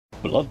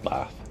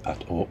Bloodbath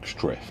at Orcs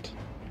Drift.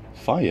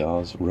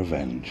 Fayar's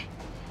Revenge.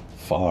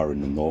 Far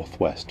in the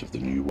northwest of the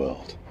New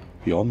World,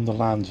 beyond the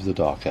lands of the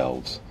Dark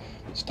Elves,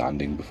 but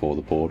standing before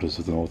the borders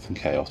of the Northern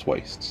Chaos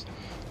Wastes,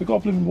 the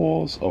Goblin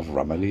Wars of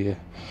Ramelia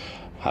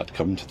had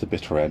come to the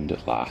bitter end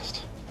at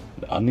last.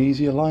 An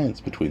uneasy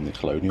alliance between the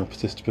colonial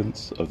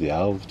participants of the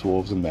Elves,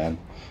 Dwarves and Men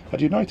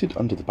had united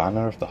under the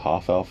banner of the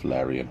half-elf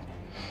Larian.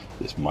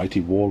 This mighty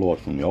warlord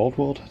from the Old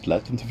World had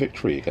led them to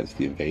victory against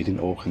the invading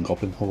Orc and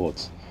Goblin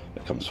hordes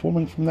that come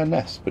swarming from their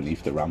nests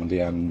beneath the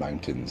Ramelian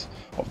mountains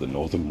of the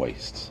Northern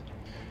Wastes.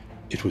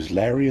 It was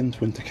Larian's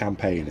winter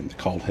campaign in the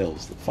Cold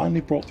Hills that finally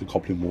brought the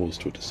Goblin Wars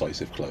to a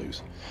decisive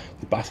close.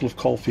 The Battle of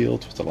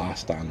Coalfields was the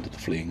last stand of the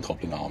fleeing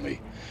Goblin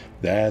army.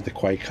 There the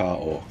Quakar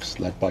Orcs,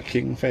 led by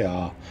King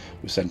Fayar,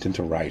 were sent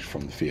into rout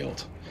from the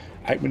field.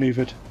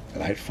 Outmanoeuvred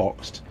and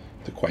outfoxed,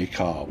 the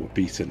Quakar were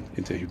beaten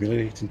into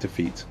humiliating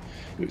defeat.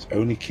 It was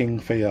only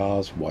King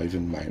Fayar's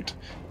Wyvern mount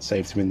that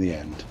saved him in the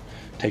end.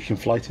 Taking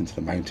flight into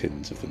the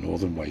mountains of the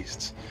Northern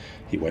Wastes,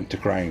 he went to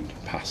ground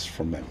and passed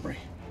from memory.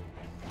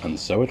 And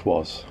so it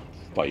was,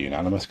 by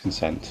unanimous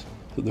consent,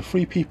 that the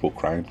free people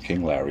crowned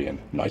King Larian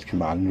Knight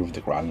Commander of the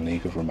Grand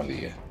League of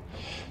Ramelia.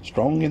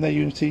 Strong in their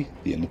unity,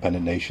 the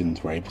independent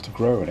nations were able to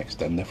grow and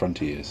extend their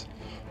frontiers.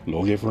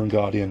 Lawgiver and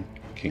guardian,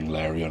 King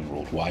Larian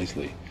ruled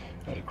wisely,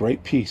 and a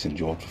great peace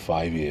endured for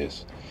 5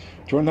 years.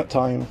 During that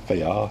time,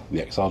 Fayar,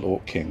 the exiled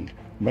Orc King,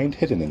 remained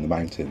hidden in the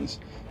mountains,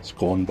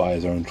 scorned by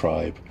his own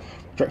tribe,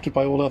 rejected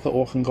by all other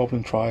Orc and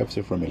Goblin tribes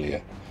of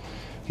Ramelia.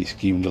 He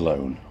schemed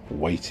alone,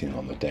 waiting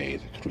on the day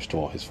that could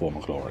restore his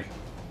former glory.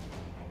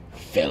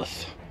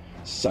 "Filth!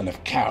 Son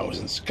of cows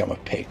and scum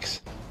of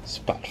pigs!"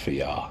 spat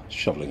Fayar,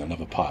 shoveling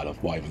another pile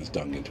of wyvern's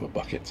dung into a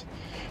bucket.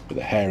 With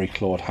a hairy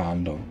clawed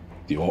hand on,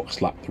 the Orc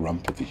slapped the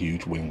rump of the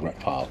huge winged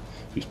reptile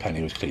whose pen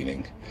he was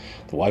cleaning.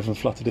 The wyvern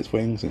fluttered its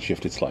wings and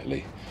shifted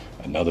slightly.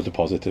 Another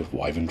deposit of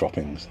wyvern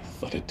droppings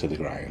thudded to the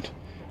ground.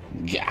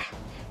 "Gah!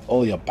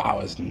 All your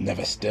bowers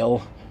never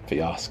still!"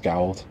 Fayar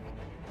scowled.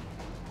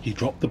 He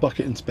dropped the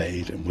bucket and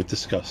spade, and with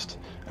disgust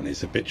and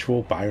his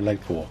habitual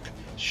bow-legged walk,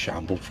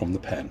 shambled from the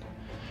pen.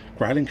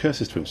 Growling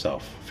curses to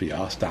himself,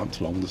 Fayar stamped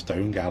along the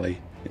stone galley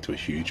into a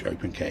huge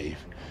open cave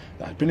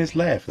that had been his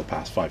lair for the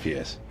past 5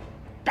 years.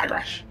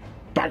 "Bagrash!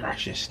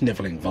 Bagrash, you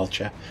snivelling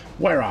vulture!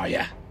 Where are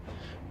you?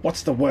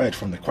 What's the word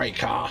from the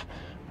Quakar?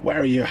 Where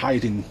are you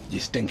hiding, you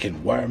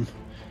stinking worm?"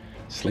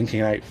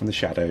 Slinking out from the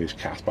shadows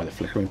cast by the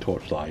flickering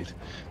torchlight,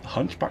 the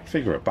hunchbacked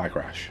figure of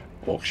Bagrash,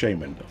 Orc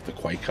shaman of the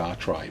Quakar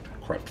tribe,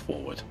 crept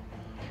forward.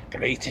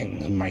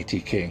 "Greetings, mighty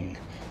king,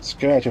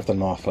 scourge of the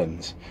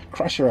Northlands,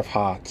 crusher of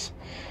hearts.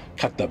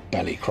 Cut the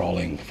belly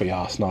crawling,"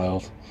 Fayar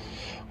snarled.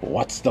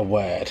 "What's the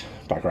word?"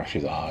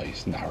 Bagrash's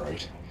eyes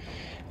narrowed.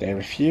 "They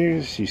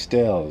refuse you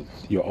still,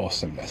 your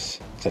awesomeness,"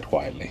 said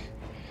quietly.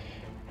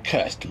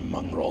 "Cursed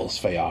mongrels,"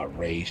 Fayar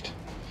raged.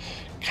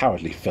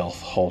 "Cowardly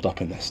filth holed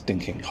up in their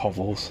stinking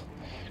hovels.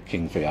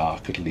 King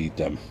Fayar could lead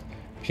them.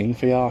 King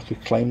Fayar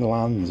could claim the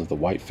lands of the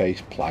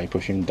white-faced,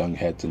 ply-pushing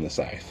dungheads in the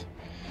south.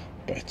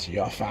 But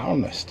you're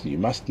foulness, you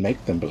must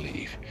make them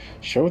believe.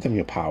 Show them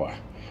your power.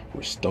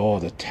 Restore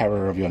the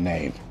terror of your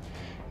name.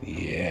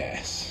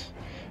 Yes,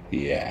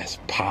 yes,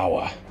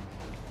 power,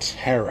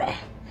 terror."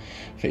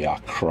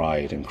 Fayar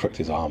cried and crooked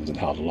his arms and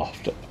held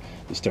aloft at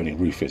the stony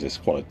roof of his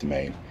squalid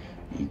domain.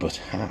 But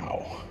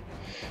how?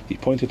 He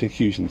pointed an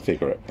accusing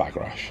finger at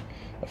Bagrash,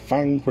 a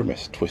fanged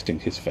grimace twisting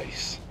his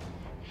face.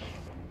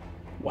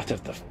 "What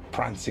of the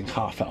prancing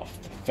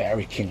half-elf, the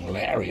fairy King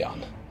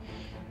Larian?"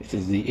 "It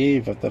is the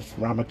eve of the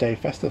Ramaday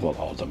festival,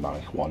 older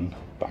Malik one,"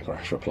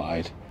 Bagrash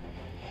replied.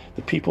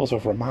 "The peoples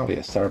of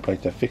Ramelia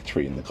celebrate their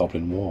victory in the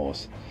Goblin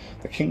Wars.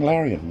 The King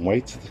Larian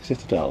waits at the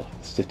citadel,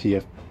 the city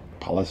of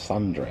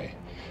Palisandre,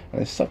 and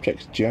his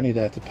subjects journey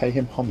there to pay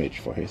him homage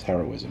for his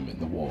heroism in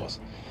the wars."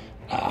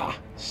 "Ah,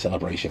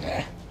 celebration,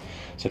 eh?"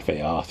 said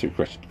Fayar through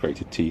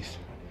grated teeth.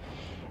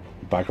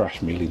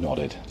 Bagrash merely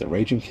nodded. The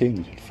raging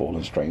king had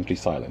fallen strangely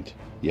silent,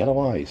 yellow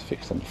eyes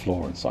fixed on the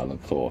floor in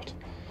silent thought.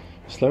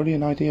 Slowly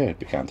an idea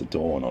began to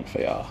dawn on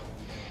Fayar,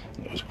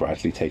 and it was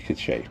gradually taking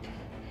shape.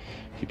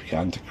 He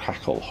began to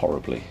cackle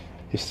horribly.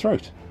 His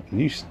throat,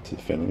 unused to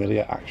the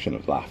familiar action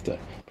of laughter,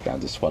 began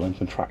to swell and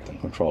contract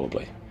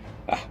uncontrollably.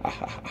 "A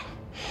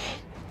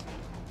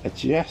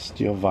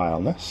jest, your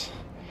vileness?"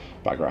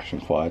 Bagrash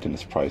inquired in a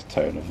surprised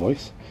tone of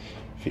voice.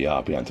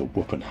 Fayar began to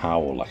whoop and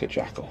howl like a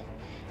jackal,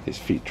 his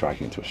feet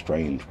dragging into a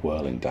strange,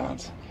 whirling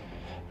dance.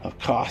 Of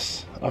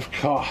course,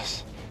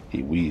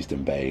 he wheezed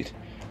and bayed.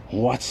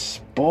 "What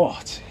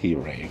sport!" he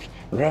raved.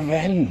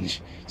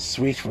 "Revenge!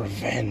 Sweet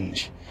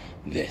revenge!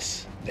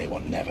 This they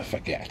will never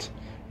forget.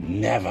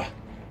 Never!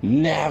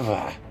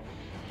 Never!"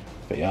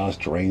 Fayar's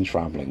deranged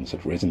ramblings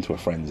had risen to a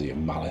frenzy of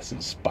malice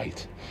and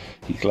spite.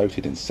 He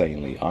gloated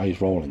insanely,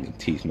 eyes rolling and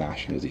teeth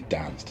gnashing as he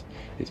danced,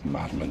 his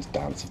madman's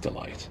dance of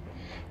delight.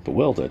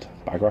 Bewildered,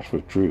 Bagrash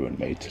withdrew and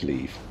made to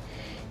leave.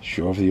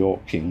 Sure of the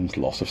Orc King's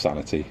loss of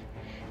sanity,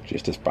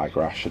 just as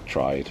Bagrash had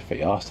tried,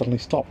 Fayar suddenly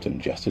stopped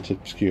and gestured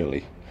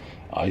obscurely.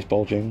 Eyes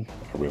bulging,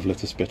 a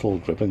rivulet of spittle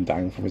dribbling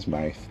down from his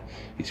mouth,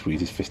 he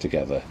squeezed his fists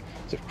together,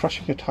 as if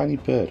crushing a tiny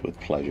bird with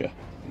pleasure.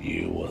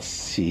 "You will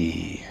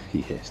see,"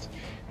 he hissed.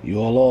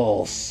 "You'll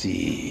all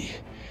see."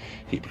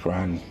 He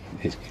began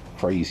his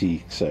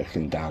crazy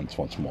circling dance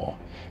once more.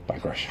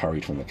 Bagrash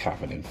hurried from the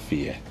cavern in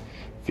fear,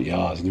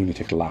 Fiar's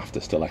lunatic laughter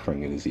still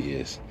echoing in his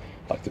ears,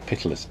 like the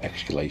pitiless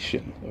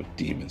exhalation of a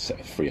demon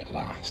set free at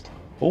last.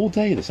 All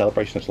day the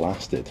celebration had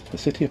lasted. The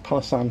city of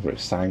Palisandre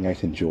sang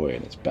out in joy,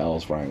 and its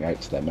bells rang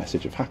out their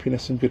message of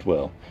happiness and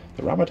goodwill.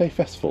 The Ramaday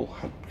festival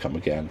had come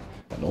again,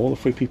 and all the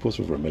free peoples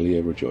of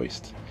Ramilia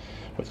rejoiced.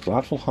 With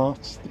gladful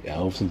hearts, the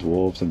elves and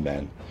dwarves and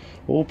men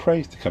all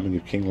praised the coming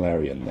of King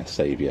Larian, their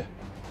saviour.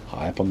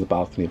 High up on the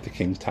balcony of the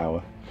king's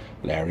tower,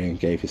 Larian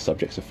gave his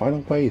subjects a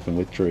final wave and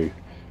withdrew,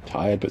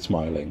 tired but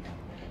smiling.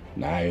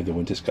 Now the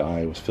winter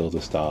sky was filled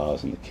with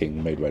stars, and the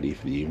king made ready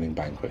for the evening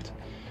banquet.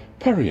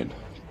 "Perion,"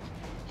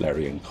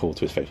 Larian called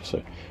to his faithful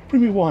servant,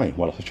 "bring me wine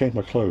while I change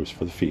my clothes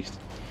for the feast."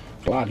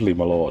 "Gladly,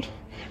 my lord,"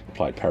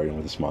 replied Perion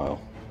with a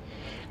smile.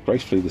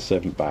 Gracefully the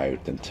servant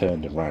bowed, then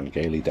turned and ran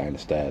gaily down the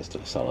stairs to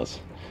the cellars.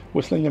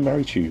 Whistling a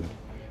merry tune,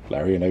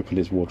 Larian opened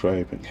his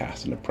wardrobe and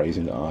cast an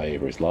appraising eye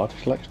over his large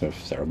collection of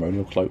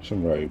ceremonial cloaks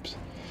and robes.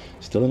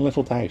 Still in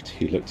little doubt,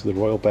 he looked to the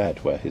royal bed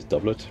where his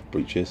doublet,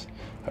 breeches,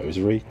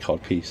 hosiery,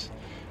 codpiece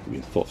had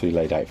been thoughtfully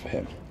laid out for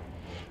him.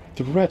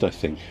 "The red, I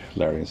think,"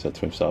 Larian said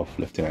to himself,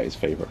 lifting out his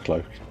favourite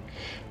cloak.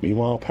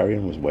 Meanwhile,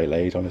 Perion was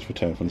waylaid on his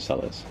return from the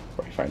cellars,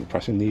 where he found a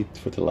pressing need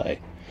for delay,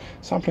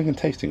 sampling and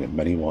tasting of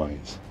many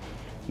wines.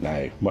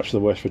 Now, much the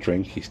worse for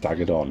drink, he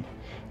staggered on,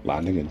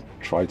 landing and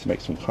tried to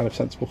make some kind of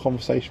sensible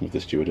conversation with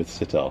the steward of the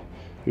citadel,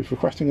 who was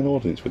requesting an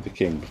audience with the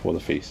king before the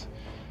feast.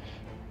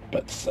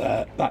 "But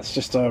that's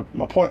just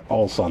my point,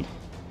 old son,"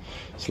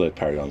 slurred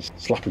Perion,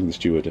 slapping the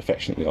steward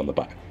affectionately on the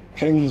back.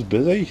 "King's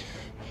busy."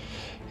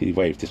 He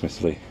waved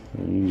dismissively.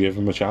 "Give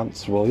him a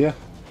chance, will you?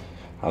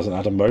 Hasn't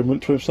had a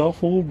moment to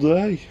himself all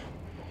day."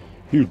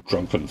 "You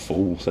drunken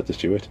fool," said the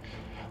steward.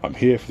 "I'm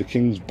here for the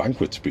king's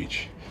banquet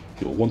speech.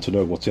 You'll want to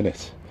know what's in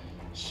it."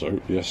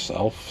 "Suit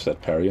yourself,"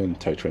 said Perion,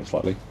 tottering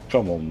slightly.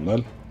 "Come on,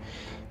 then."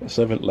 The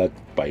servant led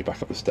the way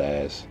back up the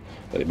stairs,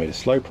 but he made a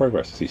slow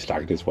progress as he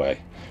staggered his way.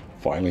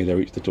 Finally they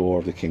reached the door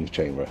of the king's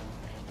chamber.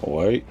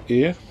 "Wait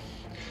here,"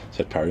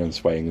 said Perion,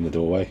 swaying in the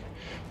doorway.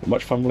 With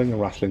much fumbling and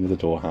rattling of the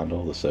door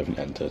handle, the servant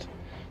entered.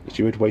 The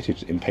steward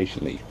waited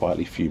impatiently,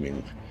 quietly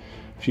fuming.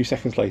 A few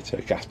seconds later,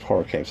 a gasp of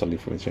horror came suddenly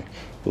from his face.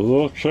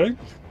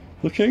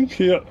 The king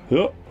here.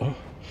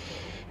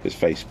 His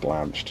face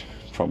blanched,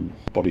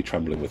 body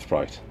trembling with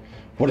fright.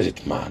 "What is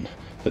it, man?"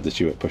 said the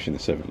steward, pushing the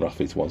servant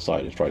roughly to one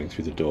side and striding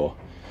through the door.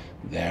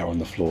 There on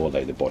the floor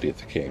lay the body of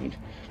the king,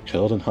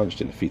 curled and hunched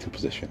in a fetal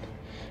position.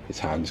 His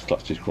hands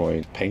clutched his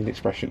groin, pained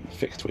expression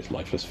fixed to his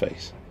lifeless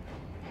face.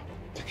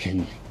 "The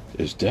king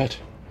is dead,"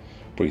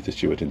 breathed the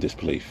steward in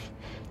disbelief,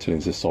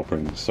 turning to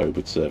the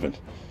sobered servant.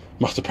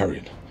 "Master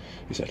Perion,"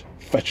 he said,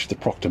 "fetch the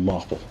proctor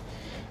Marple.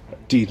 A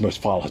deed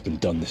most foul has been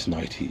done this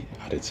night," he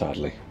added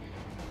sadly.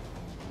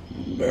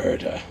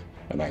 "Murder,"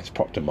 announced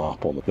Proctor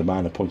Marple, the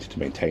man appointed to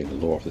maintain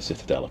the law of the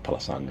citadel of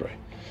Palisandre.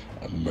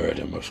 "A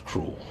murder most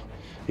cruel,"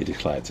 he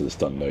declared to the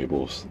stunned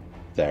nobles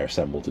there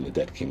assembled in the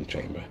dead king's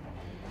chamber.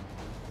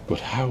 "But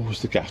how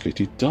was the ghastly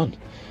deed done?"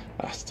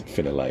 asked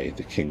Finelay,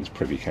 the king's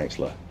privy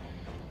councillor.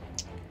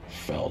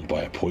 "Felled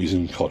by a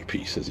poisoned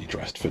codpiece as he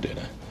dressed for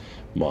dinner,"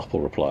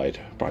 Marple replied,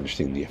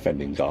 brandishing the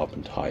offending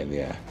garment high in the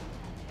air.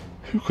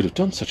 "Who could have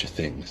done such a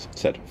thing?"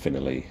 said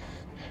Finelay,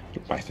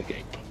 mouth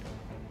agape.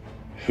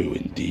 "Who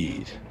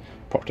indeed?"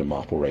 Proctor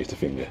Marple raised a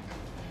finger.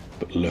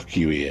 "But look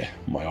you here,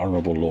 my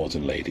honourable lords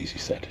and ladies," he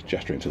said,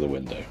 gesturing to the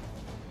window.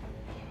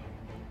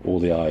 All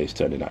the eyes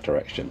turned in that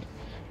direction,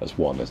 as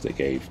one as they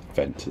gave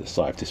vent to the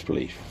sigh of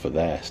disbelief, for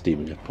there,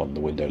 steaming upon the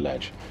window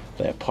ledge,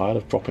 lay a pile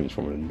of droppings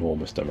from an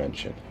enormous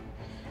dimension.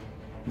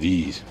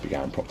 "These,"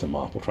 began Proctor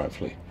Marple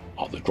triumphantly,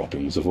 "are the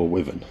droppings of a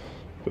wyvern."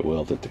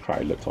 Bewildered, the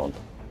crowd looked on.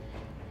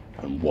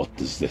 "And what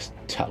does this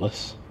tell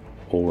us?"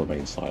 All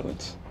remained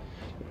silent.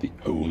 "The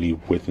only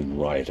wyvern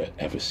rider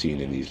ever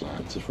seen in these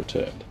lands has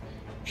returned.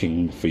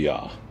 King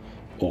Fiar,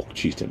 Orc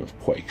chieftain of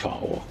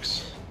Quakar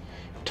Orcs.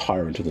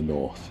 Tyrant of the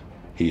north,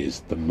 he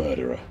is the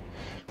murderer.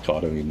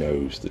 God only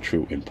knows the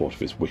true import of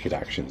his wicked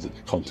actions and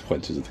the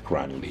consequences of the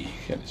Grand League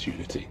and its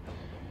unity."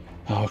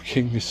 "Our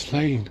king is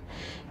slain,"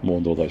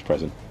 mourned all those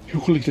present. "Who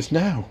will lead us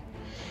now?"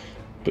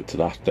 But to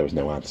that there was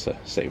no answer,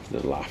 save for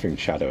the laughing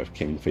shadow of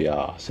King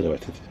Fiar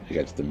silhouetted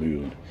against the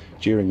moon,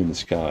 jeering in the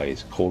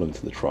skies, calling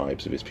to the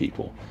tribes of his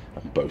people,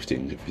 and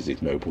boasting of his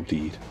ignoble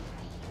deed.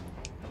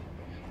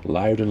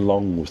 Loud and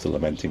long was the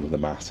lamenting of the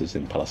masses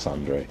in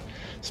Palisandre,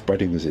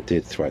 spreading as it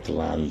did throughout the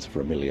lands of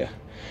Ramilia,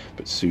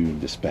 but soon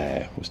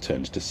despair was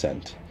turned to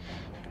dissent.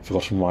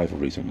 Forgotten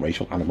rivalries and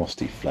racial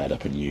animosity flared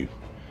up anew.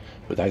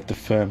 Without the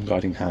firm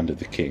guiding hand of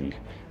the king,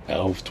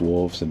 elves,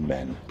 dwarves, and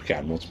men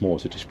began once more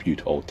to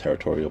dispute old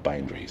territorial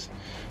boundaries.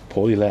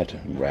 Poorly led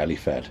and rarely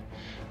fed,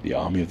 the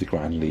army of the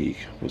Grand League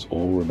was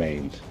all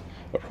remained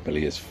of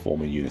Ramilia's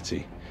former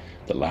unity,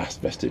 the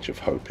last vestige of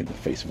hope in the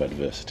face of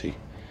adversity.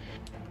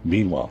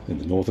 Meanwhile, in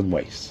the northern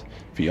wastes,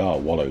 VR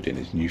wallowed in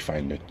his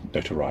newfound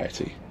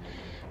notoriety.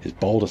 His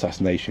bold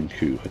assassination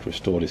coup had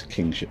restored his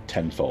kingship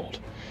tenfold,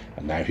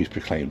 and now he's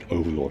proclaimed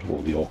overlord of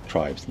all the Orc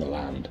tribes in the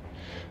land.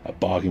 A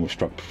bargain was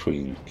struck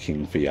between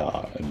King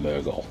VR and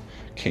Murgol,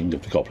 king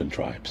of the Goblin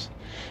tribes,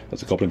 as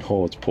the Goblin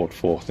hordes poured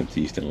forth into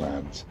the eastern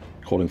lands,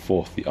 calling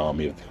forth the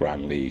army of the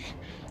Grand League.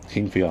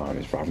 King VR and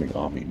his ravening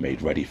army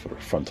made ready for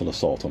a frontal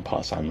assault on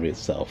Parsandri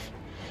itself.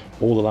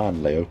 All the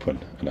land lay open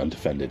and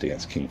undefended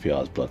against King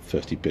VR's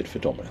bloodthirsty bid for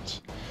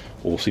dominance.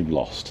 All seemed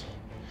lost,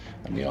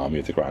 and the army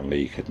of the Grand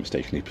League had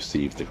mistakenly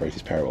perceived the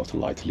greatest peril to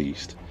lie to the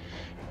east.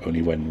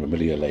 Only when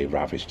Remilia lay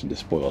ravished and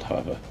despoiled,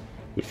 however,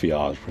 would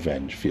VR's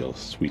revenge feel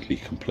sweetly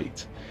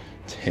complete.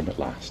 To him at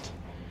last,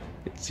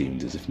 it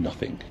seemed as if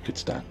nothing could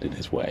stand in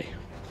his way.